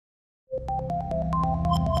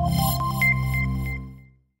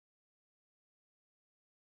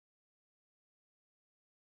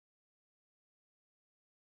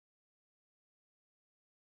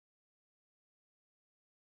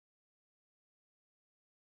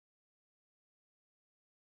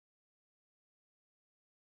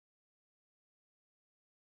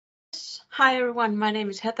Hi everyone, my name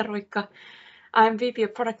is Heta. I'm VP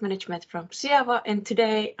of Product Management from Sievo, and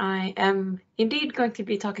today I am indeed going to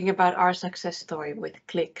be talking about our success story with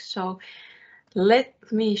Qlik. So let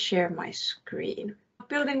me share my screen.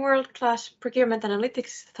 Building world-class procurement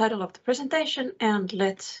analytics, the title of the presentation, and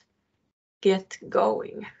let's get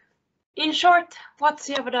going. In short, what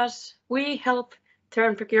Sievo does, we help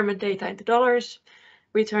turn procurement data into dollars.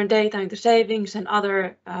 We turn data into savings and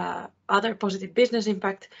other positive business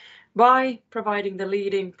impact by providing the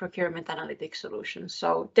leading procurement analytics solutions.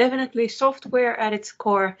 So definitely software at its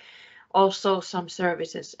core, also some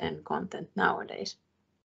services and content nowadays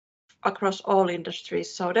across all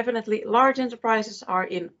industries. So definitely large enterprises are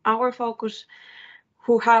in our focus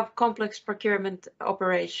who have complex procurement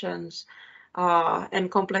operations and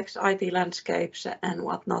complex IT landscapes and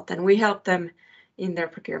whatnot, and we help them in their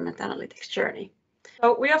procurement analytics journey.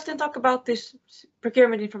 So we often talk about this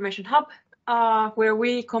procurement information hub, where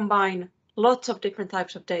we combine lots of different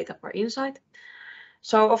types of data for insight.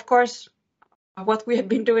 So of course, what we have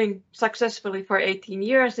been doing successfully for 18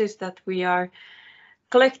 years is that we are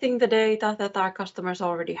collecting the data that our customers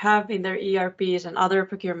already have in their ERPs and other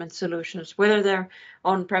procurement solutions, whether they're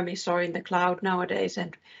on-premise or in the cloud nowadays.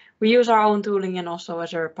 And we use our own tooling and also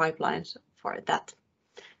Azure pipelines for that.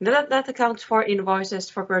 That accounts for invoices,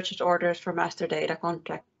 for purchase orders, for master data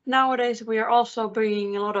contract. Nowadays, we are also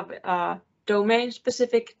bringing a lot of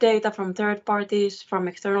domain-specific data from third parties, from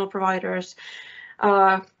external providers,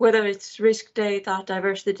 whether it's risk data,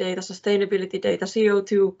 diversity data, sustainability data,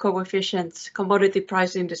 CO2 coefficients, commodity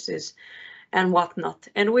price indices, and whatnot.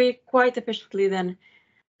 And we quite efficiently then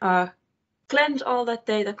cleanse all that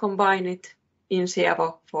data, combine it in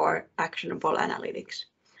Sievo for actionable analytics.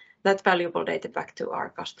 That valuable data back to our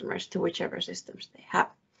customers, to whichever systems they have.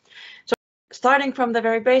 So starting from the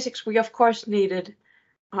very basics, we of course needed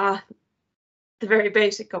the very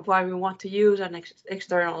basic of why we want to use an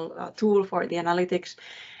external tool for the analytics.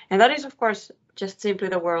 And that is of course just simply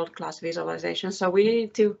the world-class visualization. So we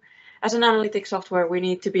need to, as an analytics software, we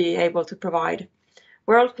need to be able to provide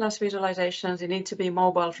world-class visualizations. It needs to be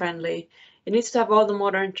mobile friendly. It needs to have all the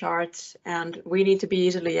modern charts, and we need to be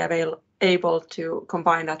easily able to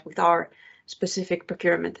combine that with our specific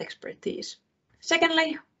procurement expertise.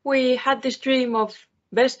 Secondly, we had this dream of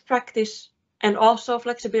best practice and also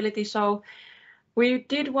flexibility. So we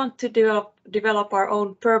did want to develop our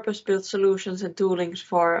own purpose-built solutions and toolings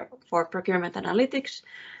for procurement analytics,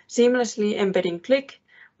 seamlessly embedding Qlik,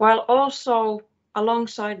 while also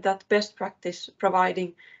alongside that best practice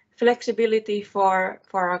providing flexibility for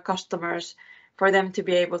our customers, for them to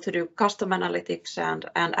be able to do custom analytics and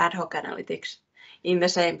ad hoc analytics in the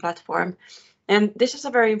same platform. And this is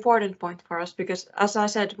a very important point for us because, as I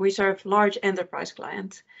said, we serve large enterprise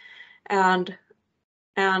clients, and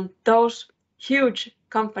those huge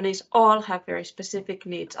companies all have very specific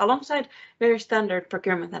needs alongside very standard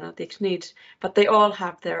procurement analytics needs, but they all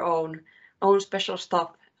have their own special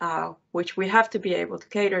stuff, which we have to be able to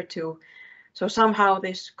cater to. So somehow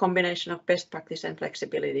this combination of best practice and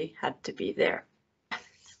flexibility had to be there.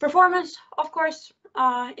 Performance, of course,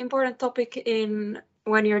 important topic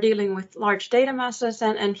when you're dealing with large data masses,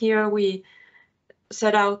 and here we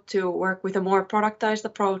set out to work with a more productized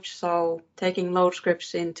approach, so taking load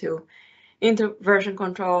scripts into version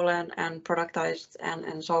control and productized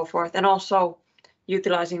and so forth, and also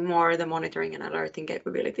utilizing more the monitoring and alerting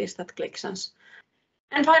capabilities that Qlik sense.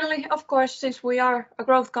 And finally, of course, since we are a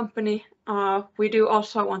growth company, we do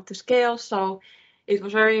also want to scale. So it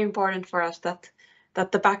was very important for us that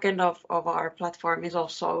the backend of our platform is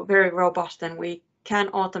also very robust and we can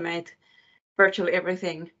automate virtually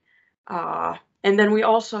everything. And then we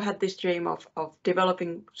also had this dream of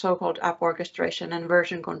developing so-called app orchestration and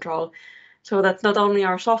version control, so that not only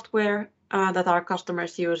our software that our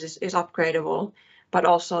customers use is upgradable, but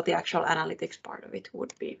also the actual analytics part of it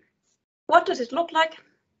would be. What does it look like?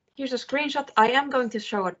 Here's a screenshot. I am going to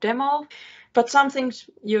show a demo, but some things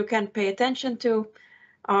you can pay attention to.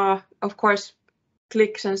 Of course,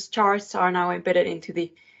 Qlik sense charts are now embedded into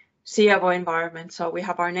the Sievo environment. So we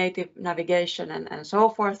have our native navigation and so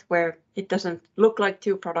forth, where it doesn't look like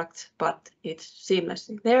two products, but it's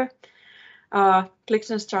seamlessly there. Qlik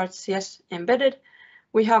sense charts, yes, embedded.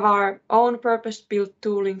 We have our own purpose-built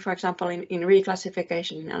tooling, for example, in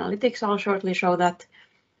reclassification in analytics. I'll shortly show that.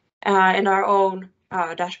 And our own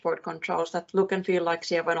dashboard controls that look and feel like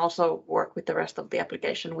Sievo and also work with the rest of the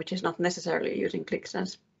application, which is not necessarily using Qlik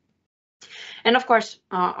sense. And of course,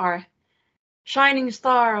 our shining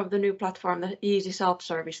star of the new platform, the easy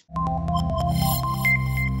self-service.